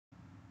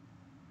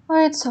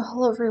Alright, so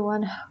hello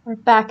everyone. We're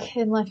back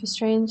in Life is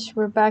Strange.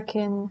 We're back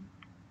in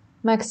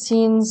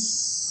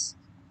Maxine's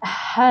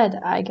head,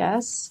 I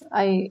guess.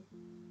 Maxine,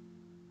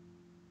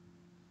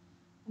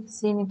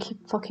 you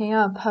keep fucking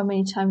up. How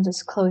many times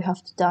does Chloe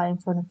have to die in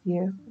front of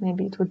you?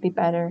 Maybe it would be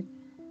better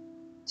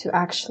to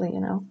actually,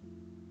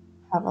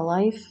 have a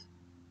life.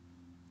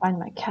 Find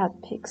my cat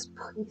pics,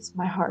 please.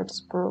 My heart is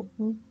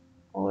broken.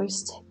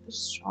 Always take the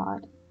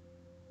shot.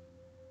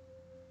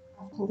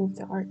 I have to leave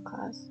the art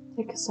class.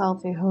 Take a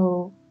selfie,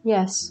 ho.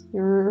 Yes,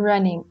 you're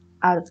running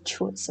out of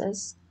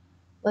choices.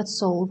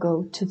 Let's all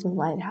go to the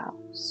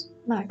lighthouse.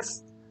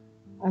 Max,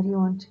 why do you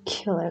want to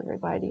kill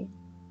everybody?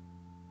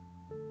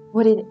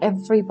 What did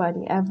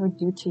everybody ever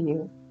do to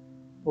you,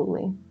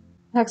 bully?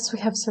 Next, we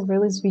have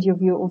surveillance video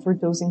of you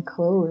overdosing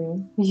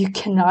Chloe. You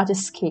cannot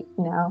escape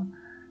now.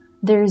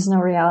 There is no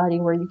reality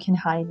where you can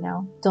hide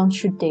now.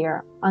 Don't you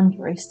dare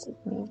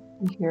underestimate me.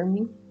 You hear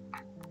me?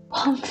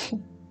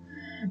 Pumpkin.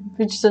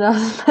 Bitch, do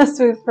not mess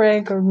with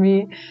Frank or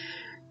me.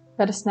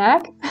 Got a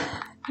snack?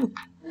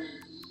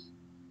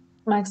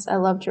 Max, I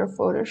loved your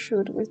photo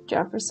shoot with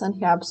Jefferson.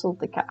 He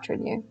absolutely captured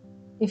you.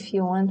 If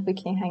you want, we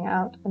can hang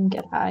out and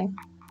get high.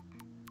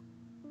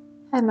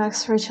 Hi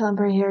Max, Rachel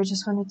Amber here.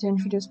 Just wanted to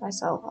introduce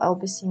myself. I'll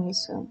be seeing you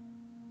soon.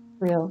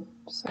 Real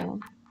soon.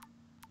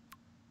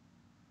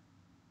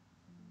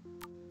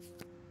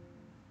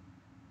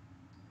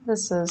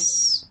 This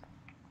is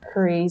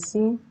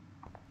crazy.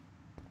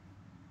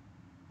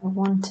 I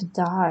want to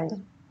die.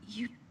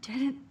 You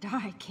didn't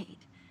die, Kate.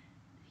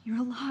 You're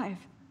alive.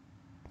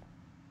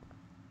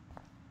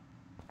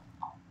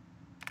 Oh,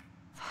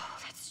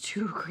 that's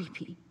too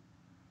creepy.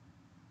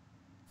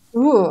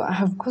 Ooh, I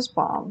have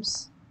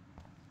goosebumps.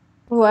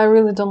 Ooh, I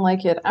really don't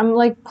like it. I'm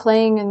like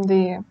playing in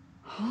the...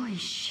 Holy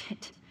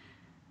shit.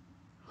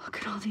 Look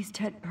at all these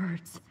dead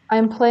birds.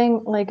 I'm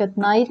playing like at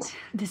night.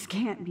 This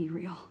can't be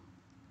real.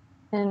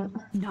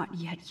 And... Not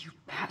yet, you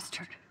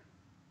bastard.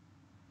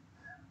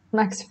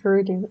 Max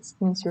Fruity, this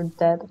means you're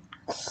dead.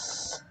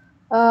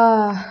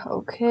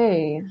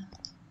 Okay.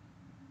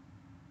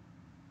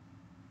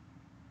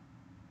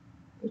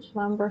 Which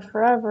number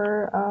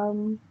forever?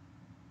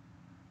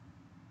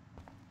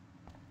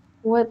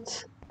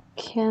 What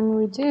can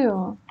we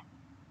do?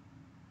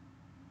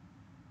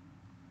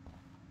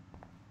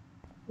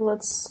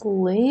 Let's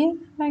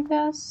leave, I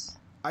guess.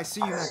 I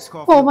see you, Max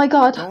Caulfield. Oh my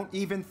god. Don't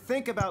even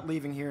think about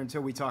leaving here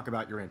until we talk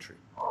about your entry.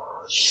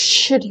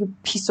 Shit, you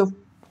piece of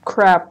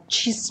crap.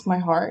 Jesus, my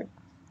heart.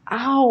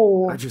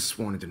 Ow. I just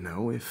wanted to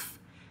know if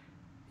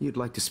you'd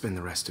like to spend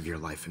the rest of your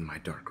life in my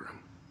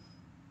darkroom.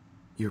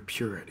 Your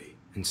purity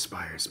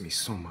inspires me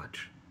so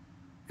much,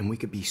 and we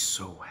could be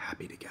so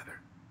happy together.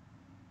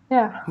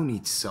 Yeah. Who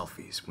needs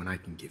selfies when I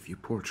can give you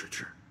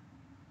portraiture?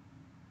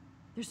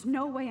 There's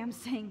no way I'm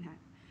saying that.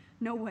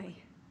 No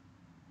way.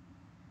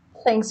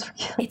 Thanks for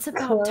killing It's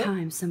about Chloe.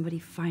 time somebody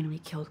finally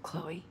killed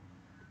Chloe.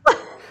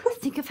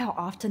 Think of how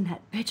often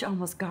that bitch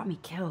almost got me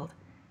killed.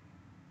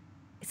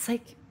 It's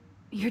like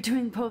you're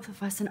doing both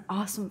of us an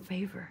awesome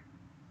favor.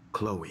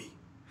 Chloe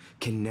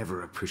can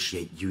never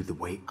appreciate you the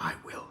way I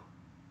will.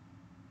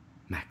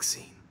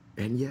 Maxine.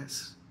 And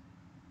yes,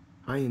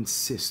 I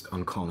insist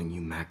on calling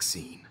you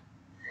Maxine.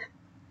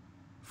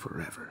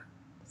 Forever.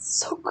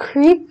 So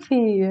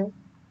creepy.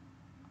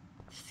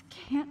 This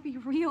can't be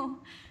real.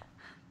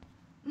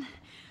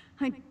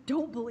 I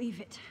don't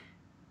believe it.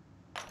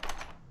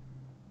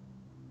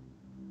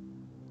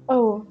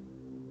 Oh.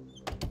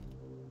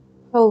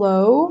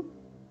 Hello?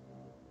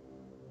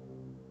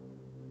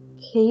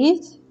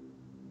 Kate?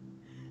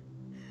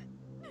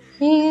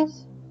 Kate?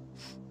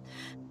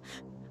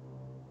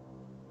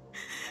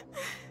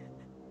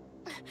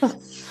 The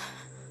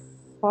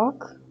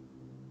fuck?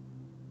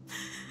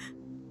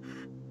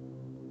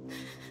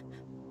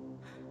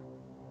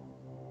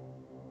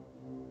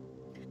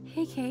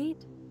 Hey,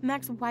 Kate.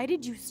 Max, why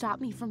did you stop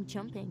me from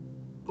jumping?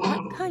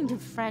 What kind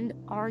of friend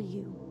are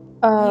you?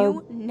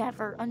 You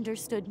never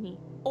understood me,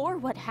 or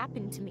what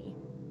happened to me.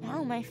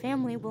 Now my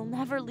family will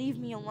never leave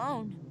me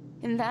alone,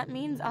 and that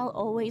means I'll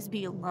always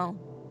be alone.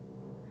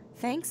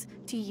 Thanks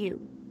to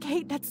you.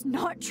 Kate, that's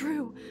not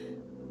true.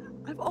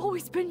 I've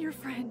always been your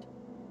friend.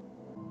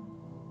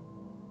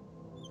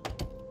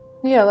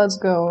 Yeah, let's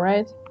go,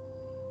 right?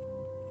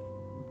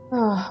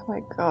 Oh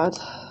my god.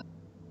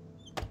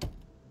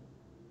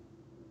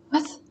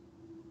 What?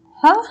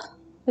 Huh?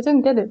 I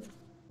don't get it.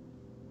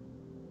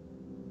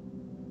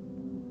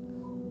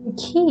 The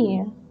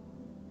key.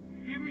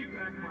 Give me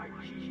back my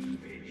keys,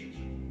 bitch.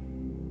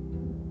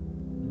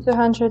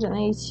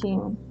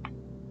 218.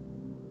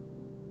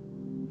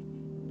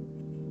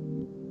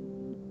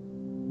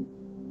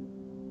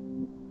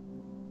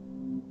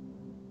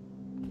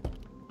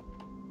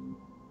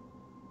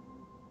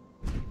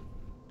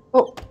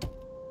 Oh.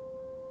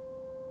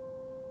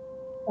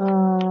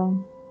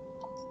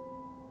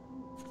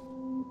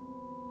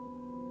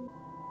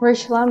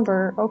 Rachel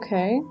Amber,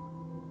 okay.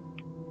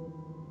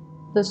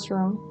 This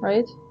room,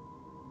 right?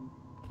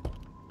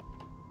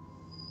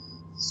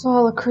 So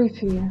hella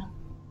creepy.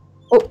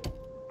 Oh!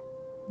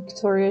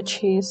 Victoria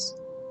Chase.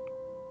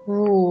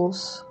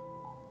 Rules.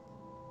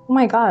 Oh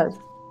my god.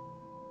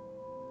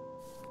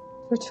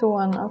 3, 2,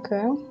 1,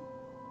 okay.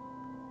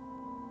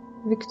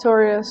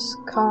 Victorious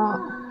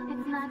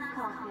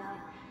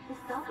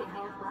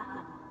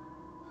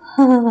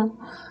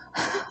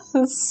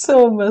It's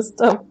so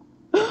messed up.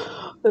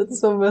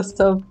 It's so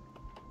messed up.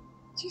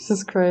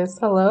 Jesus Christ,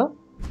 hello?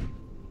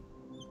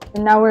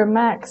 And now we're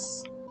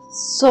Max.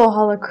 So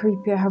hella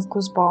creepy, I have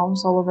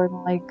goosebumps all over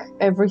like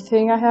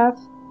everything I have.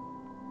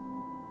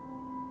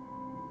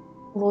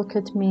 Look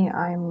at me,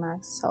 I'm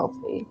Max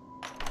selfie.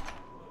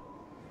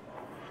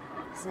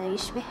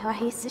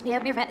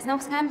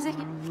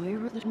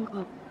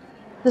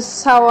 This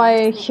is how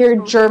I hear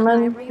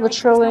German,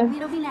 literally.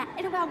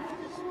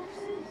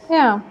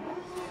 Yeah.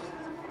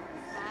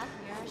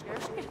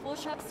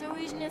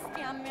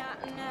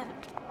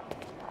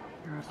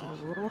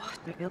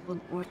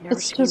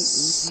 It's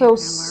just so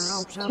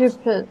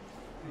stupid.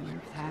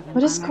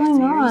 What is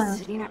going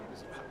on?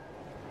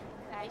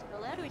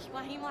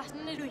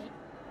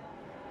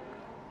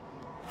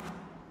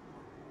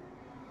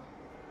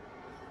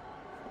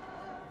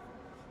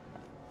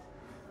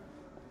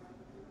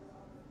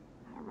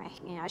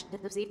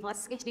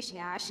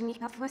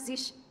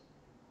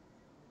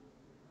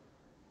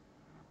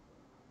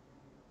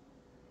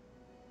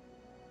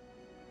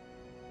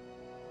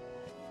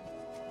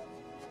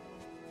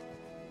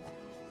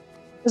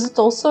 Is it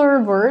also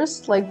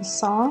reversed, like the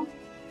song?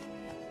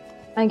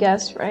 I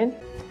guess, right?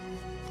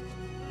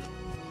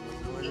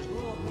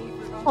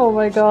 Oh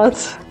my god.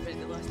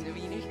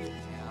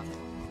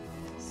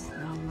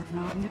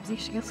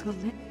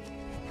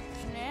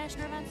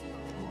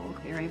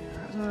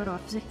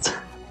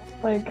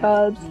 My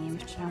god.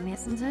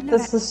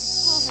 This is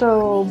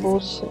so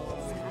bullshit.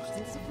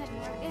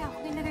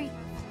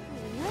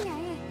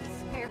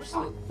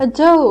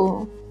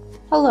 Ado!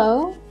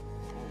 Hello?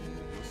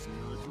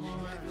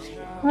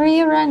 Where are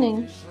you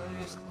running?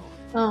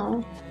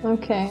 Oh,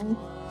 okay.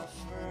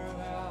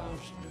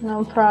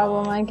 No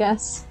problem, I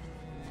guess.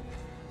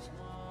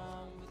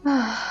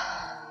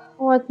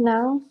 What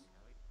now?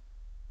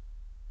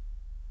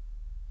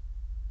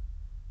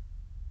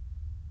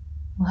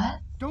 What?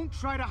 Don't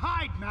try to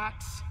hide,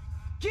 Max!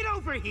 Get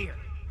over here!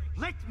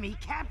 Let me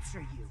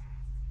capture you!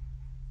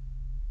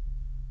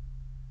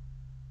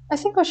 I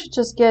think I should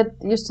just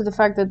get used to the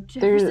fact that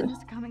Jefferson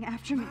is coming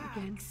after me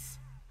again.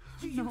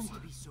 You used to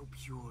be so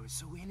pure,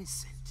 so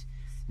innocent.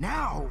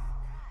 Now,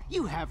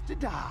 you have to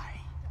die.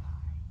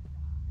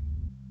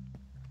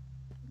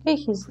 Okay,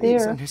 he's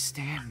Please there.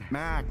 understand,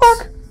 Max.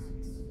 Fuck!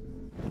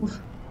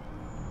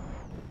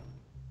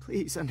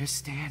 Please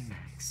understand,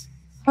 Max.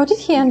 How did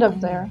he end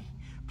up there?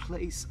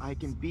 Place I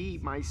can be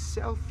my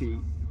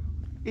selfie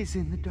is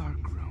in the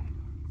dark room.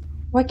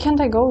 Why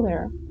can't I go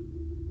there?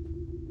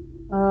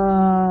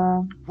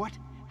 What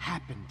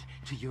happened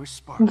to your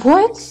spark?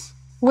 What?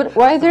 What?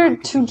 Why are there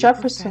two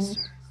Jeffersons?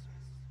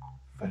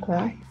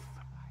 Okay.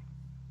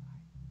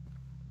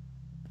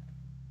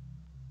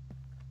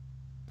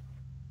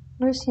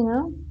 Where is he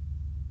now?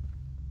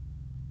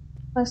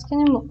 Max, can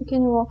you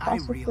walk I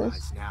past with realize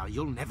this? now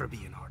you'll never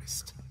be an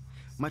artist,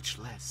 much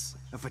less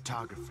a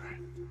photographer.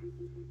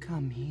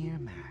 Come here,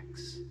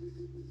 Max.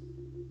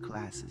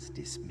 Class is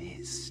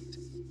dismissed.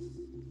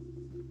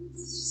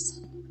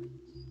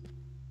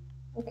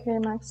 Okay,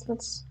 Max,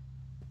 let's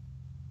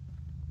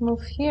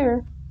move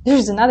here.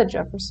 There's another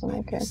Jefferson.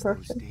 Okay,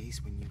 perfect. Those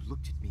days when you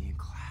looked at me in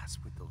class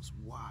with those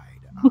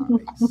wide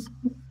eyes.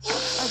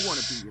 I want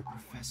to be your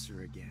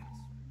professor again.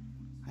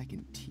 I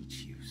can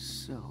teach you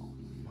so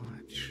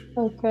much.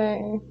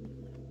 Okay.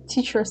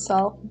 Teach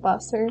yourself,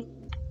 bastard.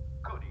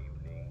 Good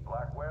evening,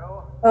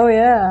 Blackwell. Oh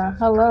yeah, This is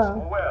hello.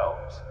 Principal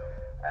Wells,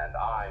 and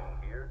I'm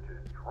here to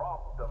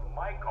drop the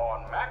mic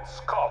on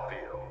Max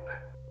Caulfield.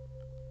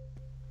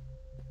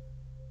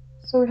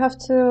 So we have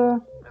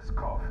to... Miss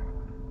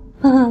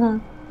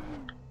Caulfield.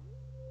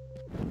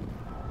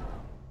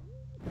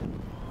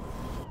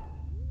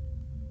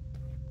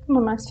 Come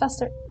on, Max,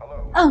 faster.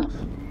 Hello. Oh!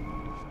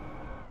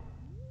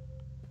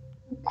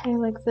 Okay,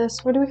 like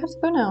this. Where do we have to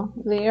go now?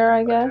 There,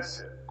 I guess.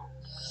 Attention.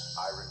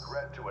 I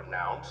regret to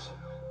announce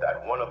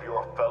that one of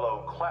your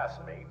fellow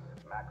classmates,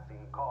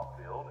 Maxine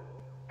Caulfield,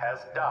 has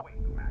died.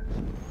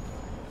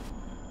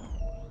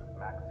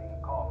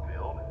 Maxine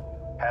Caulfield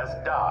has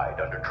died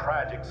under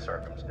tragic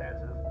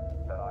circumstances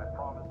that I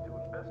promised to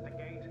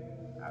investigate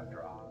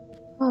after I...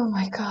 Oh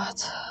my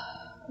god.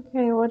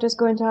 Okay, what is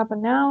going to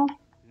happen now?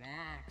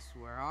 Max,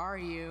 where are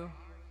you?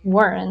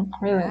 Warren,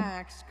 really.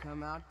 Max,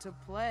 come out to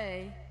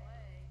play.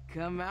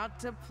 Come out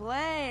to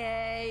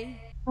play.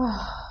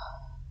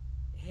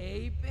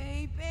 Hey,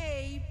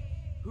 babe.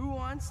 Who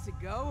wants to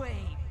go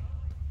ape?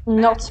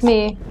 Not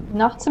me.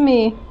 Not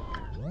me.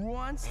 Who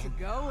wants to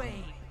go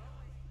ape?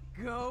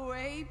 Go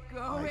ape,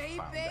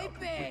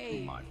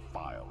 baby. My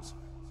files.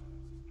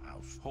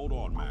 Hold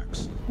on,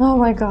 Max. Oh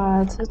my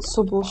god, it's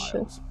so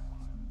bullshit.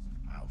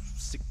 I'll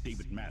sick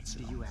David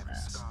Madsen. Do you have a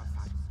scarf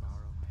I can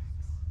borrow,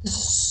 Max? This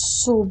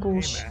is so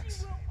bullshit.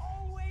 Max.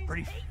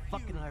 Pretty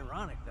fucking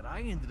ironic that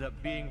I ended up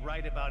being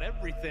right about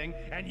everything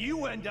and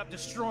you end up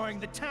destroying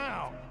the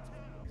town.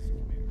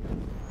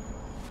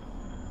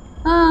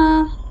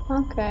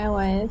 Okay,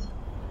 wait.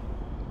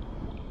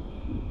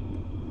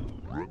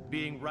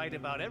 Being right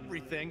about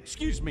everything.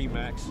 Excuse me,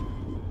 Max.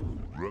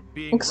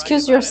 Being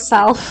Excuse right about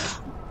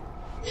yourself.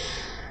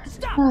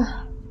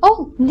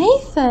 Oh,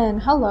 Nathan!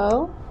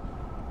 Hello.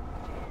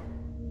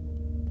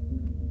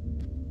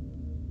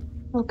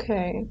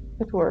 Okay,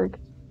 it worked.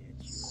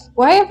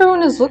 Why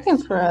everyone is looking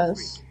for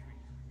us?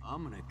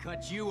 I'm gonna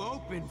cut you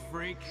open,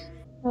 freak.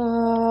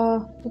 Uh.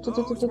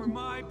 Those were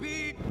my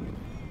beans.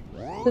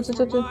 Those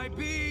were my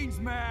beans,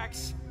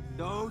 Max.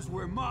 Those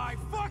were my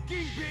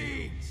fucking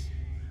beans.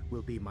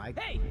 Will be my...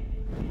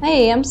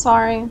 Hey, I'm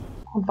sorry.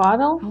 A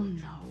bottle? Oh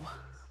no.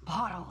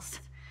 Bottles.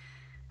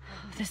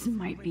 This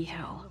might be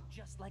hell.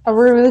 Are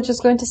we really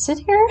just going to sit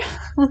here?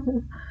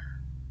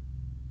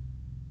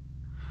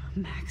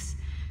 Max,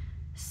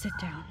 sit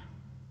down.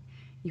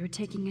 You're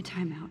taking a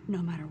timeout no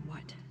matter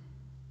what.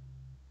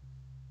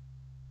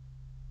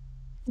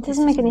 It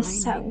doesn't make any my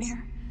sense.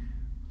 Nightmare.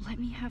 Let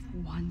me have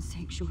one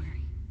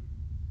sanctuary.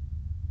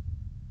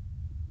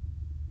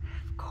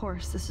 Of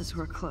course, this is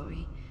where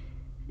Chloe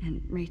and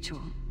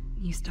Rachel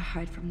used to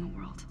hide from the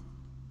world.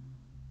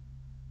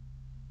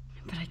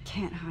 But I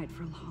can't hide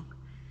for long.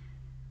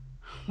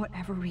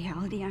 Whatever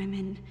reality I'm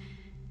in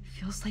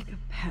feels like a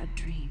bad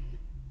dream.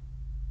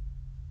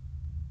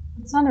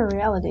 It's not a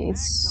reality,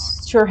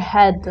 it's your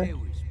head. It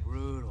was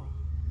brutal.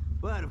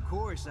 But of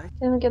course,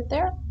 Can we get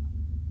there?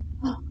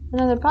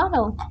 Another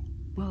bottle.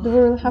 Well, Do we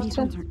really have these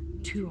to? ones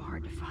aren't too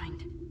hard to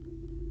find.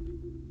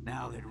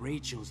 now that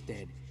Rachel's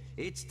dead,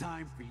 it's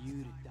time for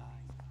you to die.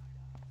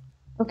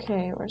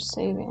 Okay, we're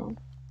saving.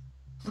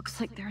 Looks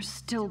like there's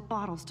still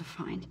bottles to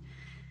find.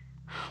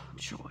 Oh,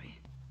 joy.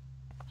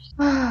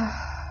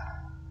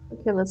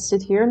 Okay, let's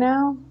sit here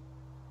now.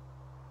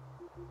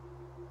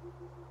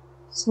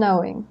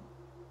 Snowing.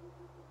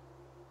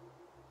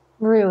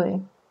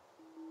 Really?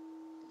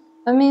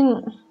 I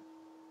mean,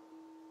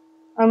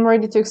 I'm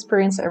ready to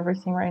experience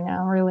everything right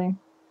now, really.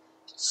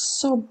 It's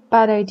so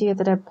bad idea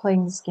that I'm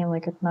playing this game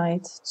like at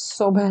night. It's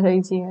so bad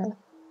idea.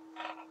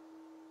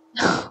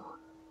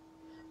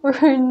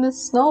 We're in the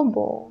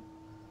snowball.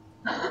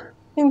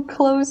 In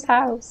Chloe's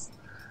house.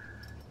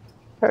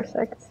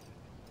 Perfect.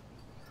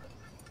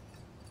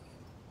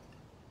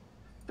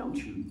 Don't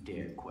you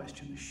dare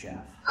question the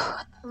chef.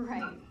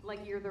 Right,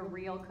 like you're the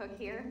real cook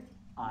here?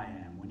 I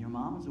am when your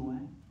mom is away.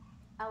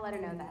 I'll let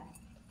her know that.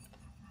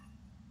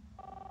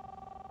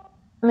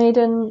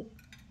 Maiden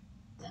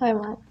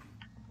timeline.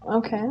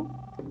 Okay.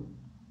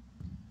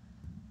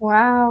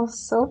 Wow,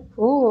 so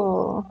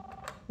cool.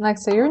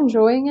 Max, are you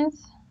enjoying it?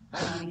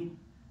 Hey, honey,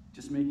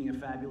 just making a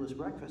fabulous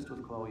breakfast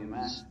with Chloe and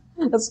Max.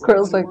 That's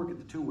girls like. Work at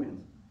the Two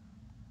Winds.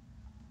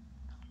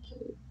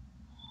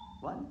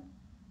 What?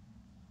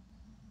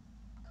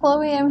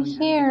 Chloe, I'm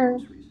here.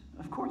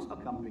 Of course I'll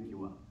come pick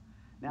you up.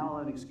 Now I'll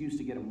have an excuse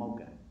to get a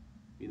mocha.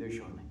 Be there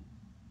shortly.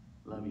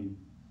 Love you.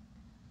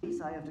 Please,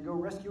 I have to go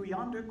rescue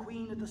yonder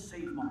queen at the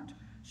Save Mart.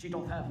 She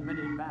don't have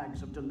many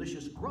bags of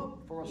delicious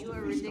grub for us to feast upon.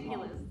 You are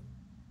ridiculous.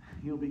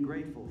 You'll be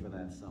grateful for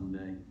that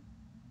someday.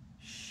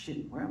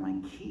 Shit, where are my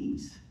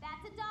keys?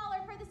 That's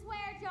 $1 for the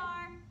swear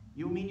jar.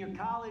 You mean your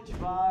college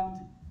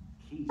fund?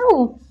 Keys.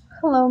 Oh,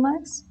 hello,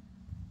 Max.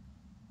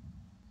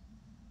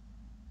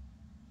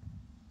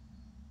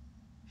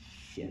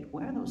 Shit,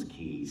 where are those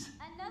keys?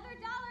 Another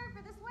 $1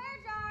 for the swear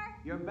jar.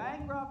 You're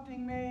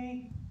bankrupting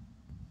me.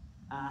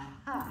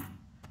 Aha!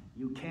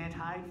 You can't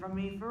hide from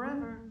me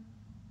forever.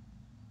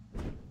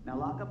 Now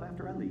lock up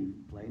after I leave.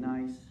 Play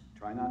nice.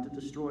 Try not to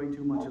destroy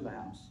too much of the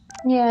house.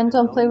 Yeah, and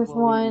don't play with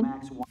wine.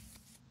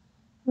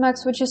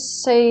 Max, would you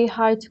say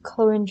hi to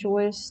Chloe and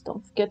Joyce?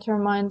 Don't forget to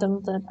remind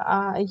them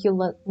that you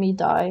let me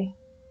die.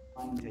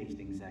 Wine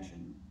tasting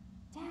session.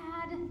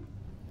 Dad.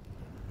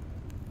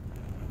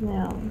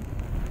 Yeah.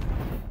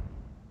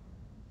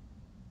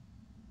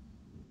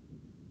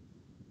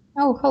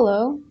 Oh,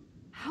 hello.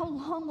 How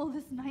long will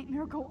this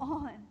nightmare go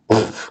on?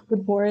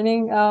 Good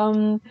morning.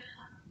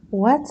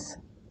 What?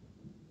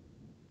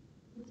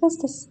 What is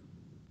this?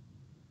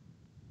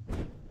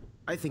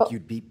 I think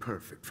you'd be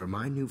perfect for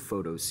my new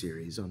photo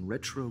series on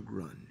retro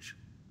grunge.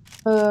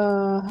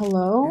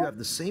 Hello? You have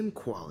the same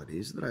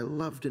qualities that I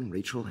loved in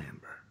Rachel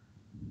Amber,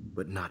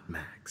 but not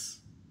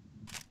Max.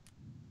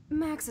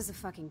 Max is a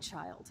fucking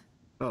child.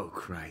 Oh,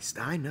 Christ,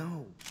 I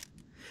know.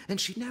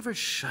 And she never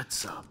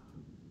shuts up,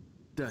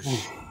 does she?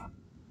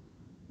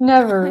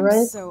 Never, I'm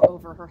right? so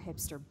over her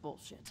hipster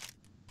bullshit.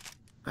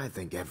 I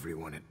think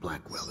everyone at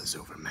Blackwell is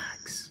over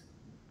Max.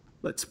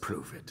 Let's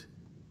prove it.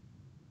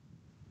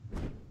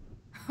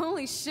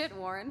 Holy shit,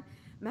 Warren.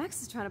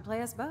 Max is trying to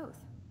play us both.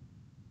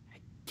 I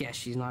guess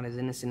she's not as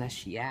innocent as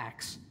she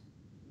acts.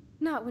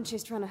 Not when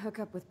she's trying to hook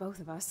up with both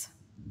of us.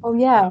 Oh,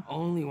 yeah. I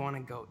only want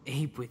to go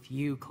ape with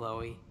you,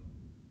 Chloe.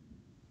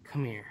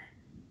 Come here.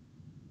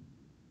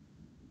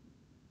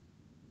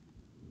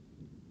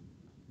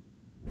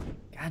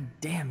 God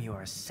damn, you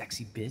are a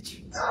sexy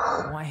bitch.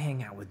 Why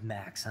hang out with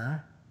Max, huh?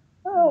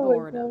 Oh,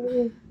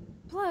 Boredom.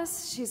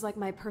 Plus, she's like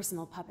my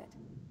personal puppet.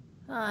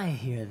 I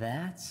hear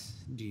that.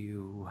 Do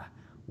you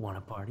want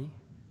a party?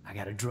 I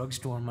got a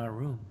drugstore in my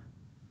room.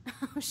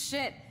 Oh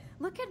shit,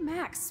 Look at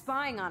Max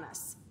spying on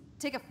us.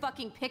 Take a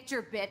fucking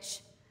picture,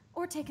 bitch.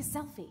 Or take a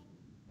selfie.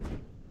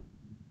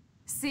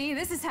 See,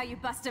 this is how you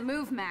bust a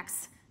move,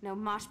 Max. No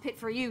mosh pit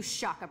for you,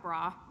 Shaka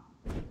Bra.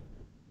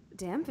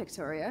 Damn,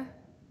 Victoria.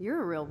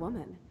 You're a real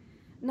woman.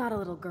 Not a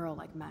little girl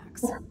like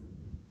Max.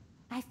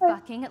 I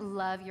fucking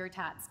love your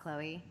tats,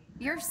 Chloe.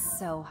 You're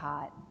so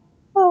hot.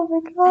 Oh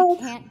my god.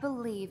 I can't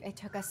believe it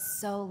took us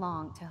so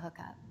long to hook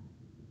up.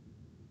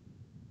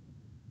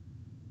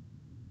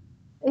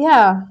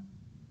 Yeah.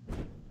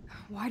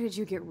 Why did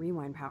you get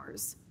rewind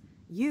powers?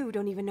 You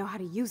don't even know how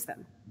to use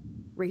them.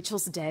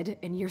 Rachel's dead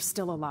and you're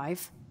still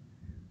alive.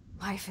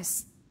 Life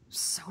is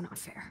so not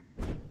fair.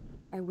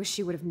 I wish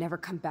you would have never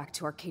come back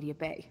to Arcadia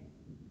Bay.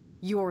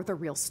 You're the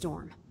real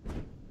Storm.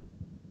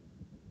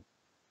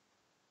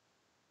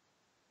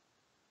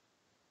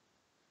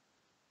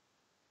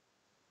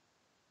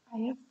 I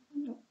have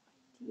no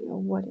idea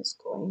what is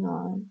going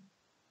on.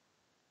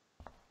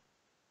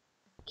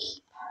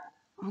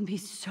 I'll be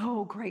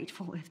so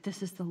grateful if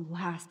this is the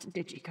last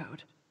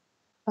digicode.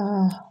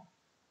 I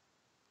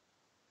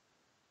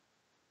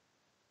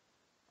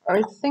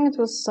think it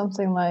was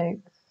something like...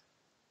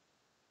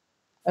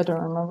 I don't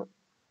remember.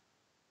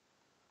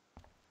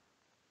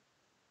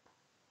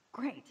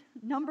 Great.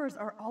 Numbers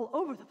are all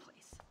over the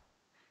place.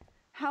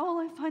 How will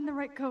I find the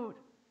right code?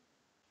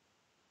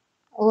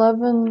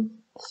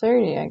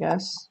 11:30, I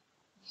guess.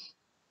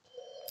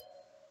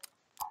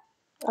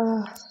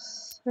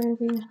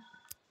 30.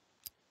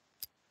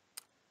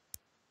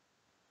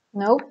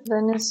 Nope,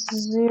 then it's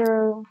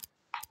 0,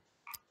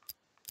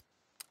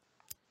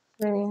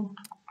 3,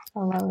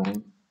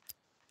 11.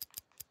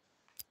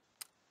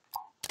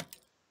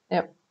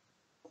 Yep.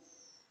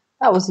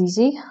 That was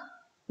easy.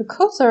 The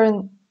codes are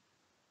in...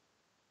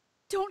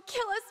 Don't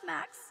kill us,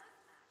 Max!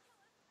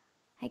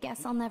 I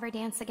guess I'll never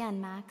dance again,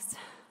 Max.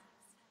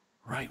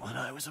 Right when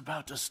I was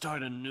about to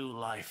start a new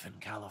life in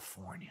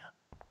California.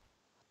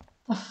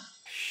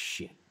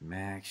 Shit,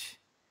 Max.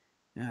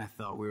 I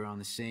thought we were on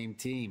the same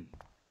team.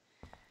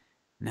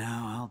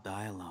 Now I'll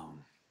die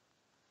alone.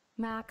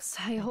 Max,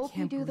 I hope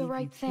you do the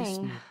right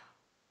thing.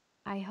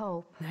 I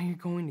hope. Now you're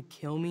going to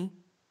kill me?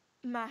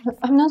 Max,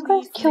 I'm not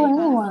going to kill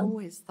anyone. I've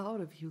always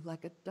thought of you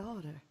like a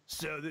daughter.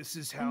 So this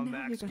is how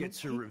Max gets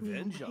her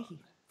revenge on.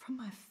 From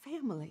my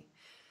family.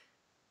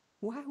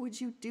 Why would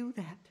you do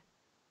that?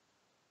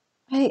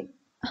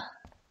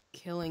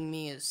 Killing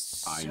me is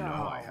so I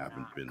know I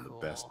haven't been the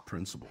best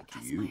principal to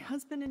That's you. my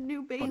husband and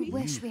new baby. I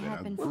wish we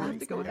had been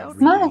friends,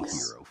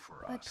 Max.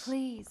 But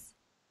please,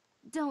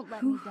 don't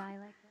let me die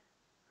like this.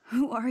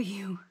 Who are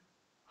you?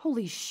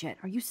 Holy shit,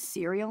 are you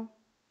serial?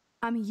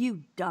 I'm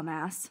you,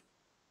 dumbass.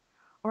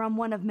 Or I'm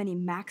one of many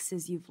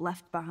Maxes you've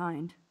left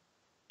behind.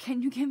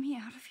 Can you get me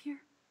out of here?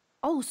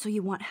 Oh, so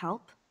you want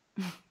help?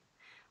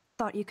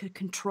 Thought you could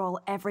control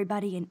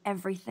everybody and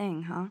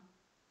everything, huh?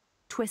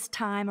 Twist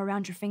time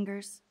around your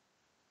fingers?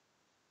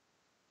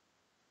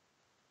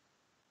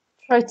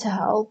 Try to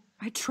help.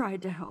 I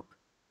tried to help.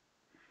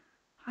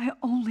 I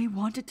only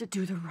wanted to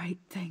do the right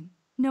thing.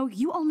 No,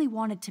 you only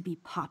wanted to be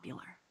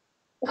popular.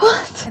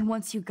 What? And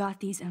once you got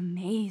these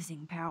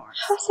amazing powers...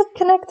 How's it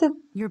connected?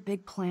 Your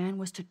big plan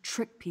was to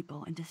trick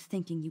people into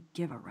thinking you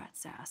give a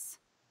rat's ass.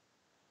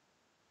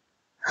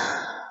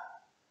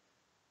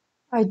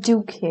 I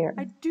do care.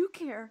 I do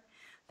care.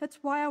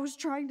 That's why I was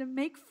trying to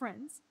make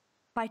friends.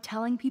 By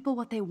telling people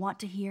what they want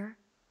to hear.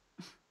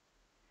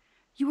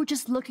 You were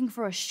just looking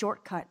for a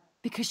shortcut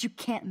because you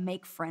can't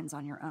make friends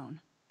on your own.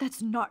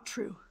 That's not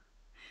true.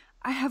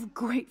 I have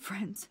great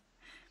friends.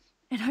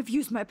 And I've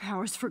used my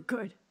powers for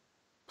good.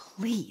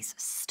 Please,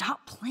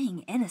 stop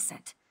playing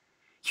innocent.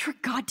 You're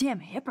a goddamn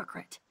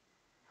hypocrite.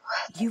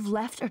 What? You've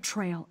left a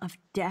trail of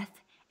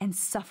death and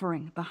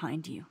suffering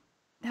behind you.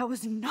 That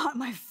was not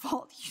my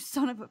fault, you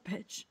son of a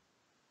bitch.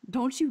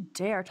 Don't you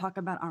dare talk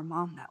about our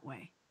mom that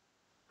way.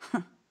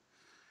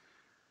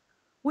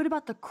 What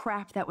about the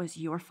crap that was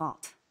your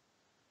fault?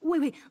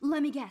 Wait,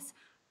 let me guess.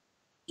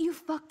 You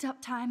fucked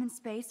up time and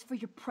space for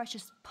your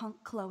precious punk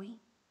Chloe?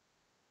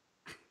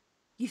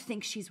 You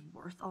think she's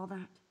worth all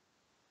that?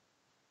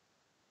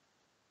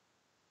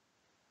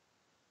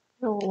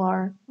 You all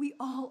are. We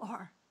all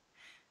are.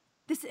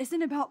 This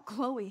isn't about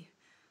Chloe.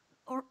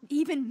 Or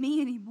even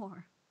me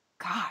anymore.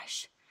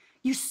 Gosh,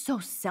 you're so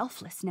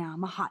selfless now,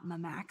 Mahatma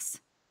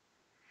Max.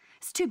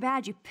 It's too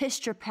bad you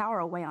pissed your power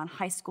away on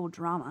high school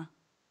drama.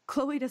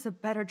 Chloe does a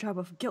better job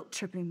of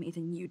guilt-tripping me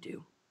than you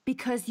do.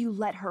 Because you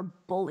let her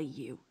bully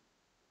you.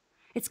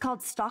 It's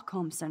called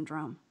Stockholm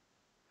Syndrome.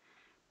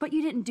 But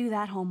you didn't do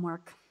that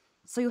homework,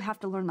 so you'll have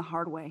to learn the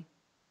hard way.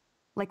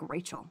 Like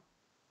Rachel.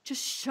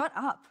 Just shut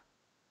up.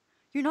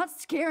 You're not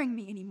scaring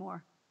me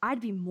anymore.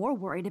 I'd be more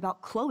worried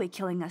about Chloe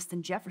killing us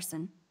than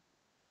Jefferson.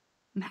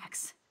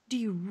 Max, do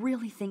you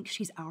really think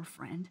she's our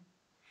friend?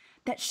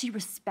 That she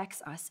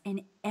respects us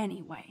in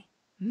any way?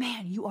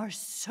 Man, you are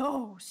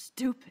so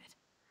stupid.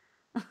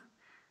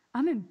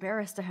 I'm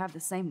embarrassed to have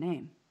the same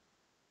name.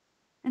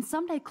 And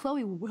someday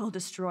Chloe will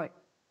destroy...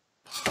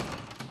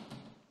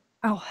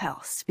 Oh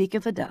hell, speak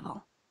of the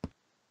devil.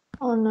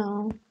 Oh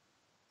no.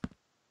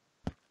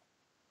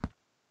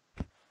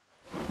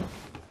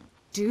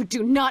 Dude,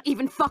 do not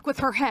even fuck with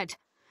her head.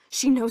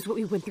 She knows what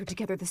we went through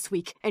together this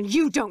week, and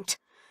you don't.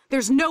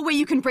 There's no way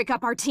you can break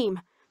up our team.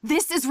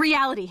 This is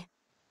reality.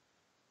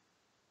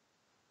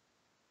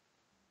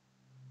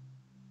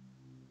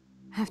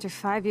 After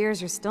 5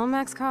 years, you're still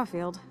Max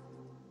Caulfield.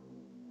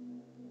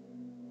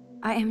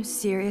 I am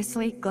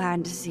seriously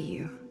glad to see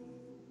you.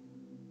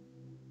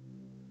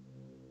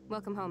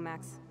 Welcome home,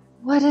 Max.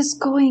 What is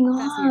going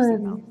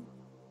on?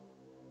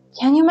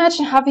 Can you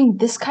imagine having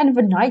this kind of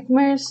a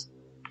nightmares?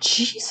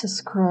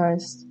 Jesus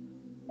Christ.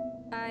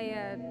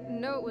 I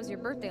know it was your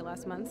birthday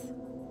last month.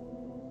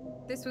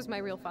 This was my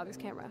real father's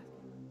camera.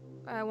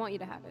 I want you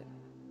to have it.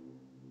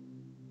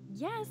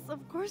 Yes,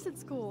 of course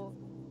it's cool.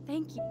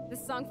 Thank you.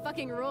 This song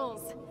fucking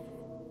rules.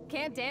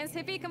 Can't dance,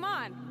 hippie? Come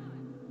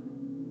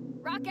on.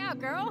 Rock out,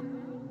 girl.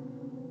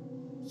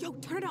 Yo,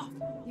 turn it off.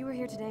 You were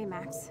here today,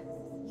 Max.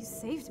 You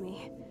saved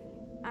me.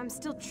 I'm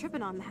still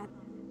tripping on that.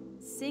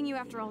 Seeing you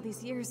after all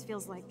these years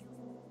feels like...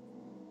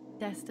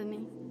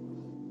 destiny.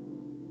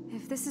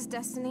 If this is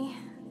destiny,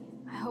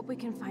 I hope we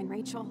can find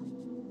Rachel.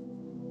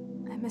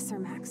 I miss her,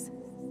 Max.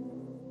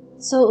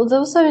 So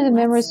those are the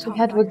memories we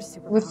had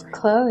with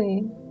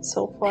Chloe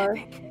so far.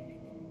 Epic.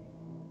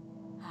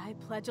 I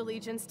pledge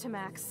allegiance to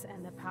Max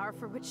and the power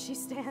for which she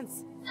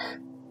stands.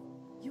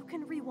 You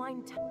can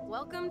rewind time.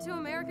 Welcome to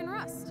American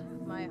Rust,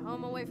 my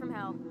home away from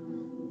hell.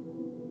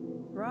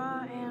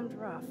 Raw and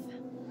rough.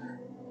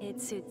 It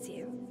suits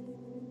you.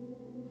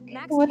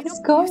 Max, what is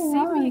going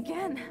on? You saved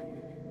me on?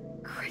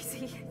 Again.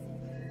 Crazy.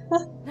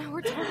 Now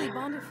we're totally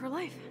bonded for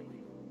life.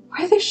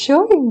 Why are they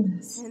showing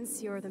this?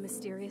 Since you're the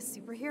mysterious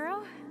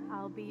superhero,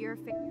 I'll be your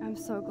I'm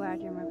so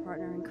glad you're my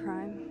partner in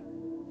crime.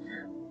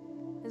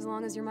 As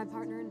long as you're my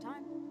partner in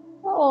time.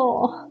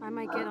 Oh. I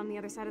might get on the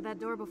other side of that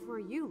door before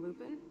you,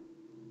 Lupin.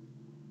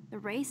 The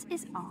race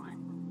is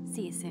on.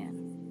 See you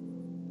soon.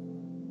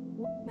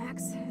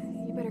 Max,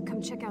 you better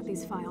come check out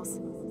these files.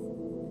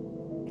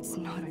 It's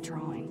not a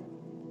drawing.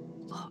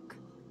 Look.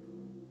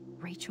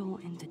 Rachel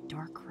in the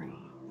dark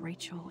room.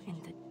 Rachel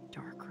in the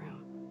dark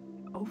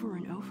room. Over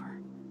and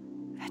over.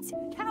 That's it.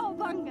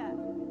 Cowabunga!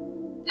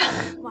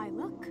 Why,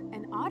 look,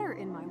 an otter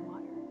in my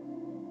water.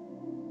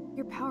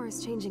 Your power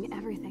is changing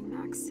everything,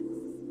 Max.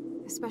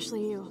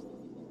 Especially you.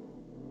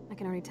 I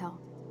can already tell.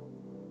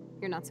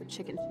 You're not so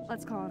chicken.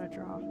 Let's call it a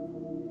draw.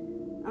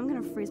 I'm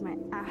gonna freeze my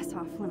ass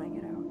off when I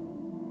get out.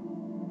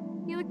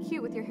 You look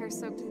cute with your hair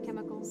soaked in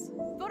chemicals.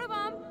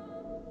 Photobomb!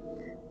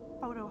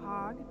 Photo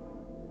hog.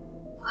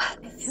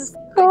 What's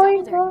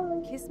going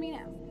on? Kiss me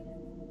now.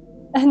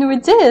 And we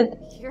did.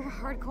 You're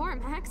hardcore,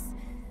 Max.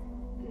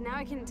 Now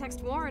I can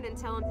text Warren and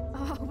tell him,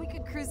 oh, we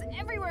could cruise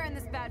everywhere in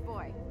this bad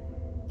boy.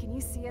 Can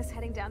you see us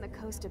heading down the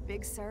coast to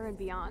Big Sur and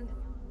beyond?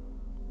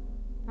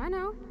 I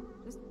know,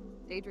 just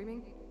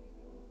daydreaming.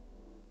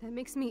 That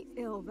makes me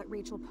ill that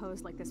Rachel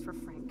posed like this for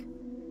Frank.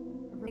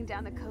 Heading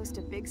down the coast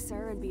to Big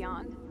Sur and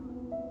beyond.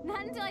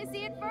 Not until I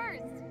see it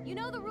first. You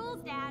know the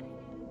rules, Dad.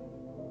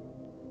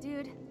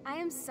 Dude, I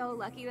am so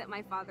lucky that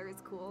my father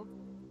is cool.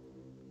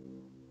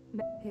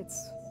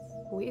 It's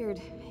weird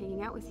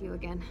hanging out with you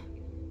again.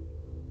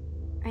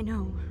 I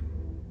know.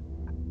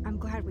 I'm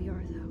glad we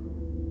are, though.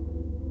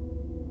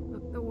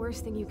 Look, the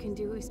worst thing you can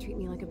do is treat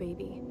me like a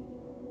baby.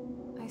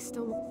 I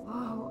still...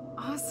 Whoa,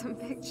 awesome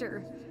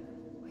picture.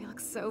 We look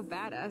so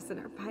badass in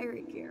our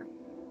pirate gear.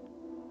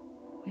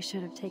 We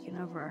should have taken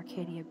over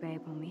Arcadia Bay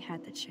when we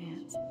had the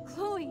chance.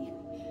 Chloe,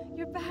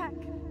 you're back.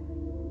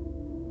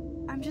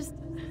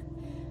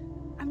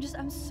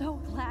 I'm so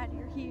glad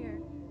you're here.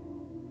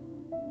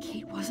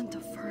 Kate wasn't the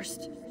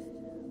first.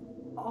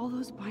 All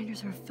those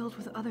binders are filled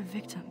with other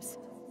victims.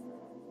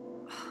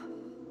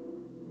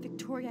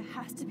 Victoria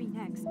has to be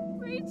next.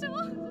 Rachel!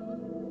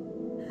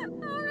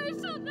 Oh,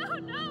 Rachel,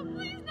 no,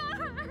 please not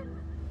her!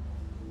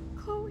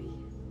 Chloe.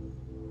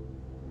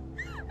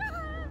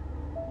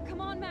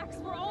 Come on, Max,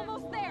 we're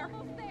almost there.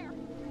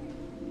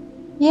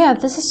 Yeah,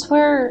 this is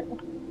where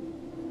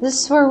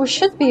we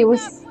should be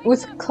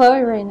with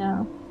Chloe right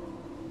now.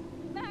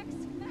 Max,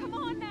 come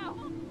on now.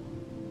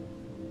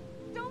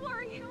 Don't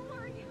worry.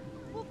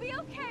 We'll be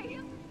okay.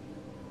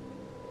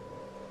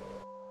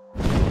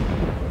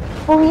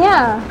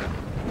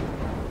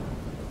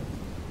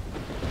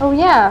 Oh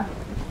yeah,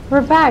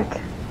 we're back.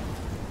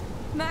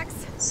 Max,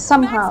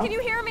 somehow. Max, can you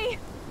hear me?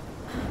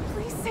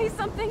 Please say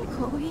something.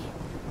 Chloe,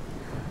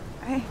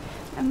 I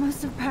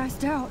must have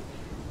passed out.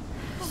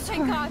 Oh,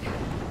 thank God.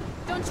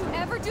 Don't you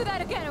ever do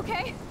that again,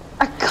 okay?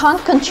 I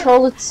can't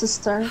control it,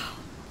 sister.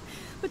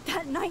 But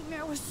that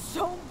nightmare was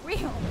so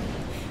real.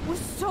 It was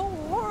so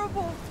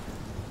horrible.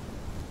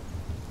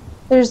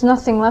 There's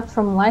nothing left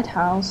from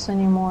Lighthouse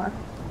anymore.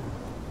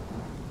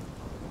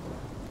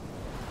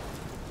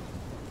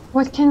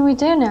 What can we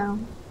do now?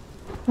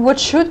 What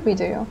should we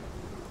do?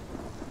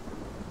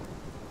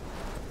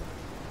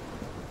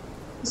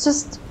 It's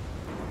just...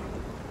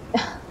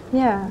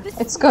 yeah,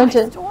 it's going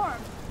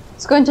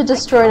to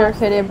destroy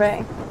Arcadia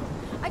Bay.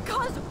 I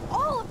caused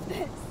all of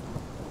this.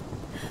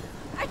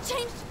 I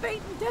changed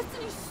fate and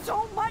destiny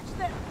so much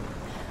that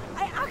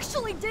I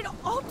actually did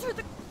alter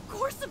the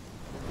course of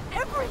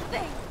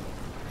everything.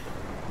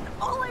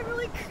 all I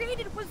really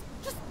created was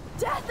just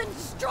death and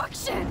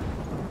destruction!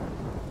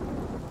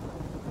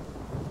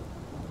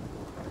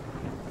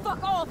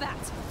 Fuck all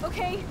that,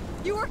 okay?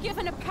 You were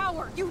given a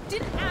power. You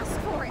didn't ask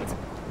for it.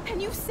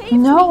 And you saved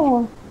me.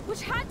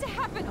 Which had to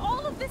happen.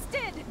 All of this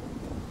did.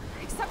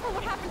 Except for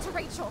what happened to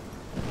Rachel.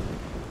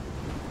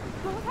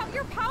 But without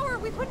your power,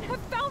 we wouldn't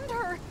have found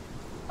her.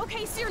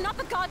 Okay, so you're not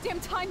the goddamn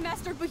Time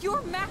Master, but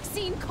you're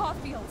Maxine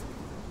Caulfield.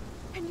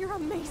 And you're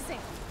amazing.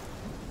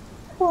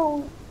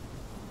 Well,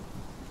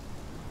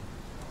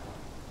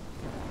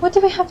 what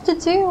do we have to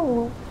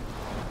do?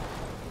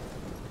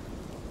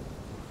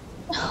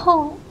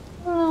 Oh,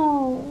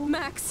 no.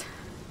 Max.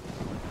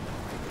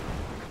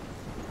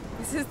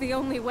 This is the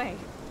only way.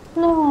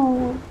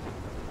 No.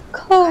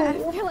 Chloe.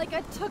 I feel like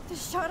I took the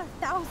shot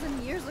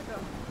 1,000 years ago.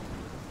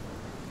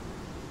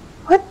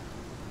 What?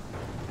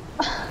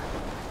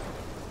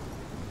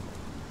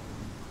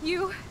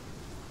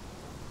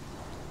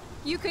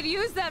 You could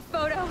use that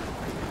photo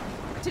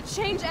to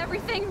change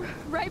everything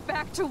right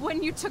back to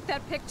when you took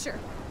that picture.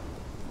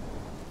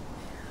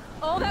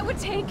 All that would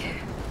take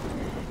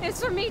is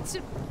for me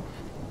to...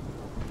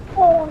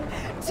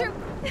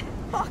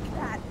 Fuck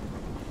that.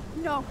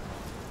 No.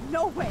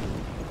 No way.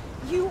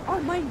 You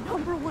are my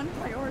 #1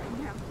 priority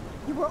now.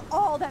 You are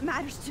all that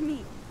matters to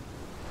me.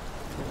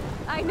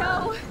 I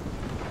know.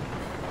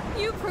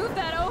 You proved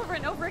that over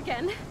and over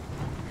again.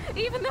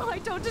 Even though I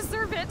don't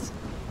deserve it.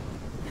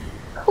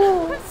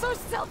 I'm so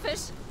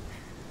selfish.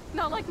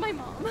 Not like my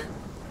mom.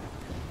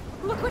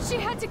 Look what she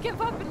had to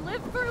give up and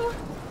live through.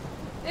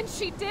 And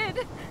she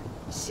did.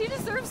 She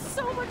deserves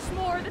so much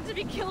more than to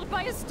be killed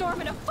by a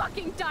storm in a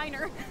fucking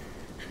diner.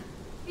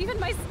 Even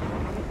my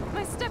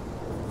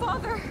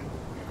stepfather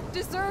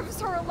deserves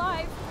her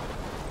alive.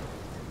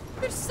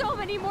 There's so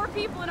many more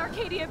people in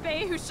Arcadia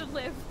Bay who should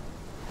live.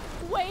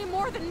 Way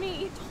more than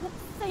me. Don't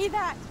say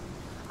that.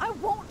 I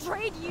won't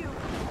trade you.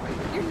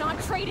 You're not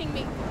trading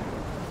me.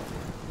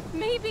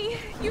 Maybe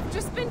you've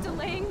just been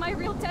delaying my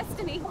real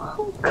destiny.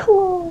 Oh,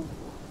 cool.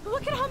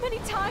 Look at how many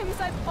times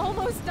I've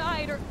almost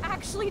died or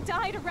actually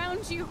died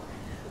around you.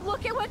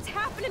 Look at what's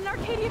happened in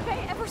Arcadia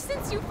Bay ever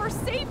since you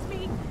first saved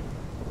me.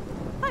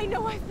 I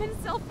know I've been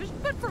selfish,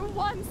 but for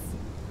once,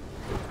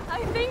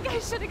 I think I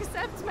should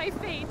accept my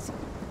fate.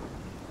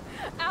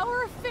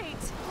 Our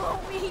fate,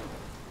 Chloe.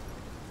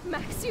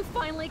 Max, you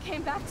finally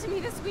came back to me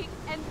this week,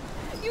 and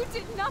you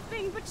did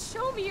nothing but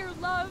show me your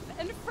love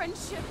and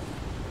friendship.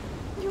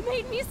 You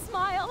made me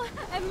smile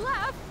and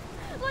laugh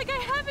like I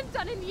haven't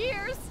done in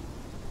years.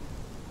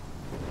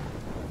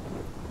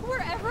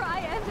 Wherever I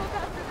end up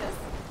after this,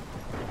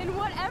 in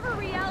whatever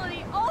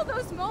reality, all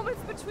those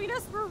moments between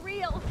us were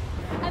real,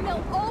 and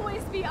they'll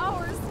always be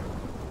ours.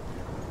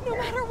 No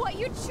matter what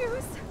you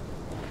choose,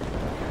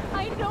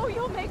 I know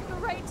you'll make the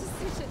right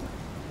decision.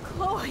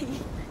 Chloe,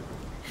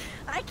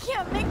 I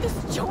can't make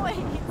this choice.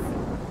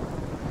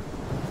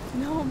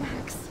 No,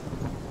 Max.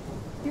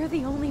 You're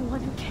the only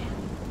one who can.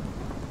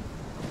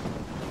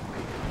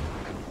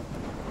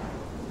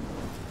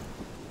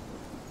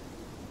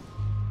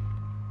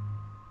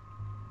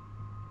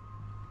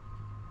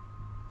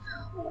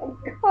 Oh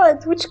my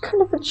god, which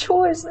kind of a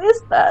choice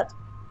is that?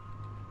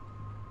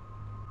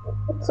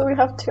 So we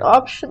have two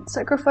options,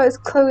 sacrifice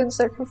Chloe and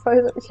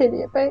sacrifice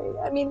Arcadia Bay.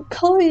 I mean,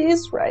 Chloe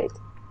is right.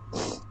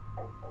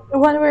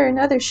 One way or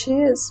another, she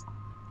is.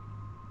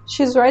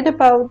 She's right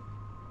about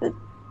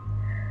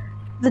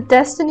the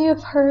destiny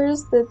of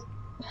hers, that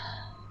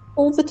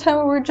all the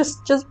time we're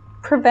just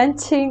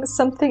preventing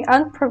something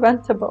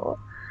unpreventable.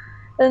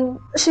 And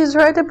she's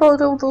right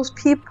about all those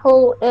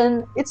people,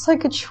 and it's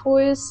like a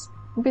choice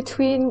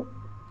between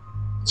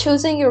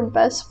choosing your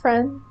best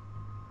friend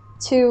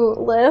to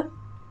live,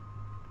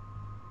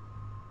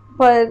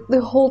 but the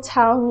whole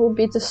town will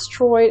be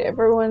destroyed,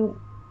 everyone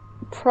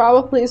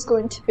probably is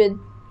going to be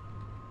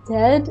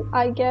dead,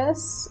 I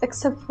guess,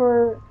 except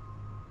for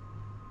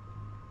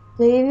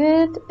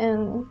David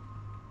and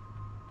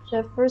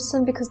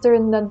Jefferson because they're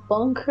in that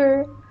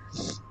bunker.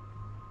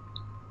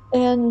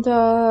 And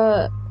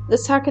the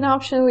second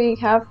option we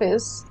have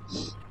is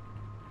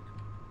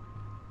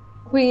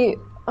we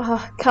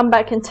come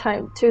back in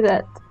time to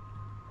that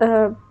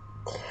to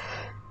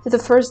the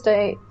first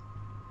day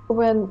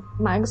when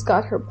Max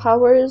got her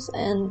powers,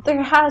 and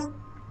there has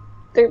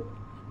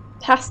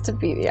to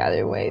be the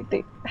other way.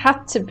 They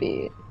have to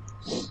be.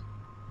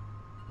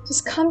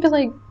 Just can't be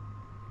like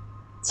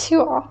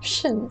two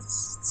options.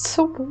 It's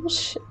so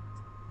bullshit.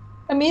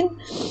 I mean,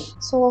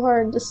 so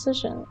hard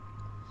decision.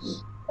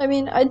 I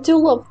mean, I do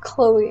love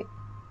Chloe,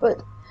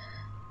 but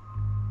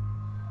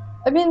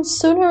I mean,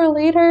 sooner or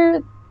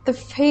later, the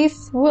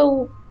faith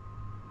will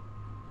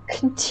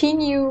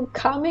continue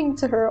coming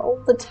to her all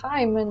the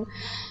time and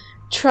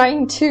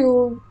trying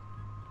to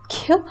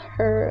kill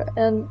her.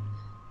 And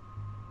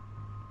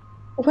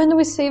when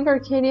we save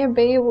Arcadia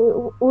Bay, we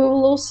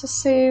will also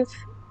save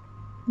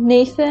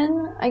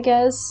Nathan, I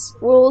guess.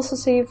 We'll also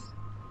save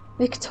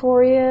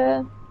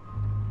Victoria,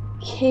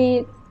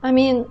 Kate. I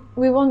mean,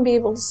 we won't be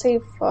able to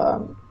save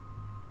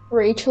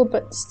Rachel,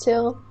 but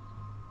still.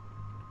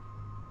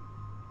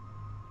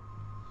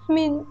 I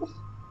mean,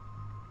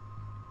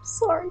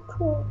 sorry,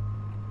 Chloe.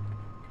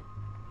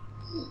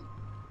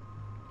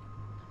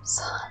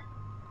 Sorry.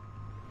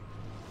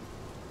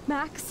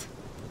 Max,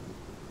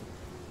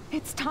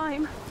 it's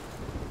time.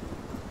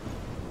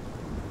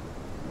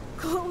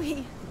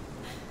 Chloe,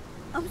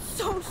 I'm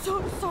so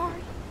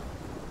sorry.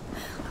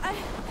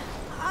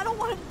 I don't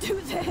want to do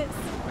this.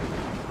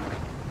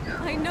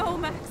 I know,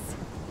 Max.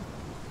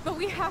 But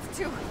we have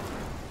to.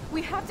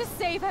 We have to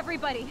save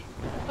everybody,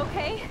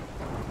 okay?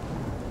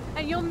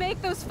 And you'll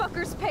make those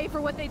fuckers pay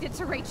for what they did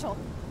to Rachel.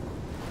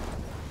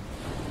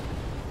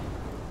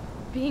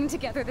 Being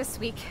together this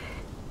week,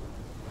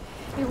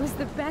 it was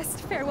the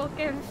best farewell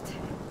gift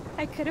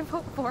I could have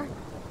hoped for.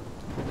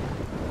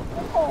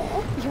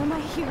 Oh. You're my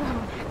hero,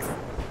 Max.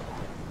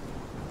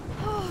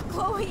 Oh,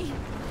 Chloe,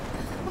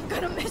 I'm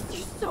gonna miss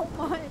you so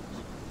much.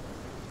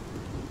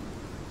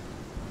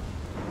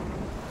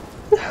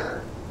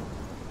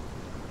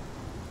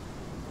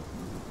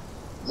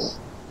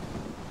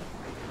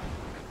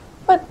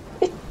 But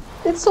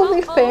it's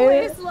only I'll fair.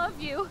 always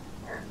love you.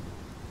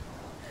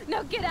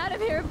 Now get out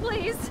of here,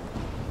 please.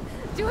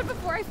 Do it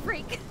before I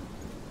freak.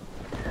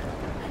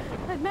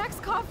 And Max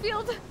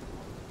Caulfield,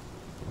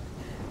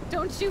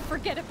 don't you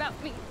forget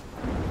about me.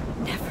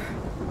 Never.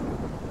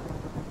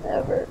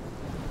 Never.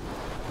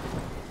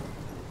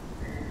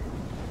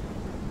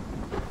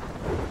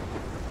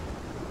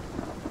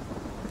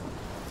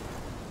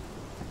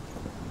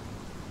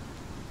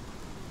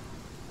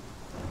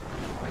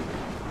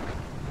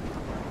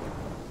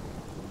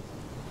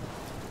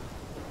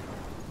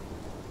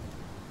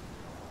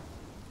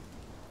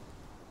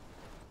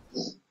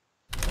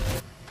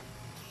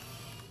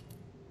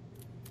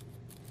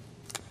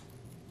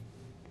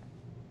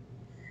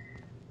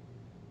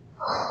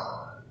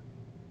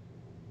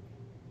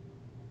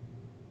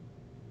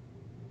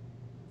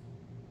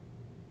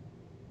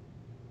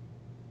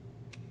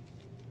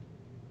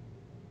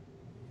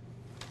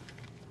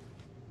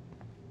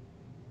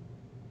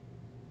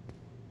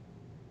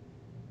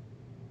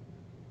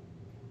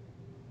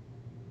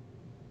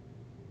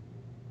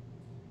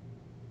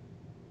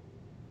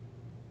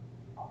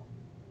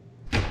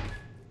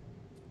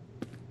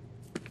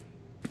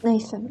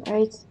 Nathan,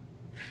 right?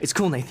 It's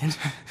cool, Nathan.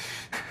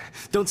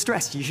 Don't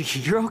stress.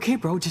 You're okay,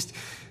 bro. Just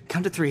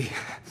count to 3.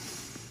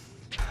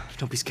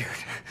 Don't be scared.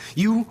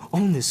 You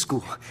own this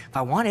school. If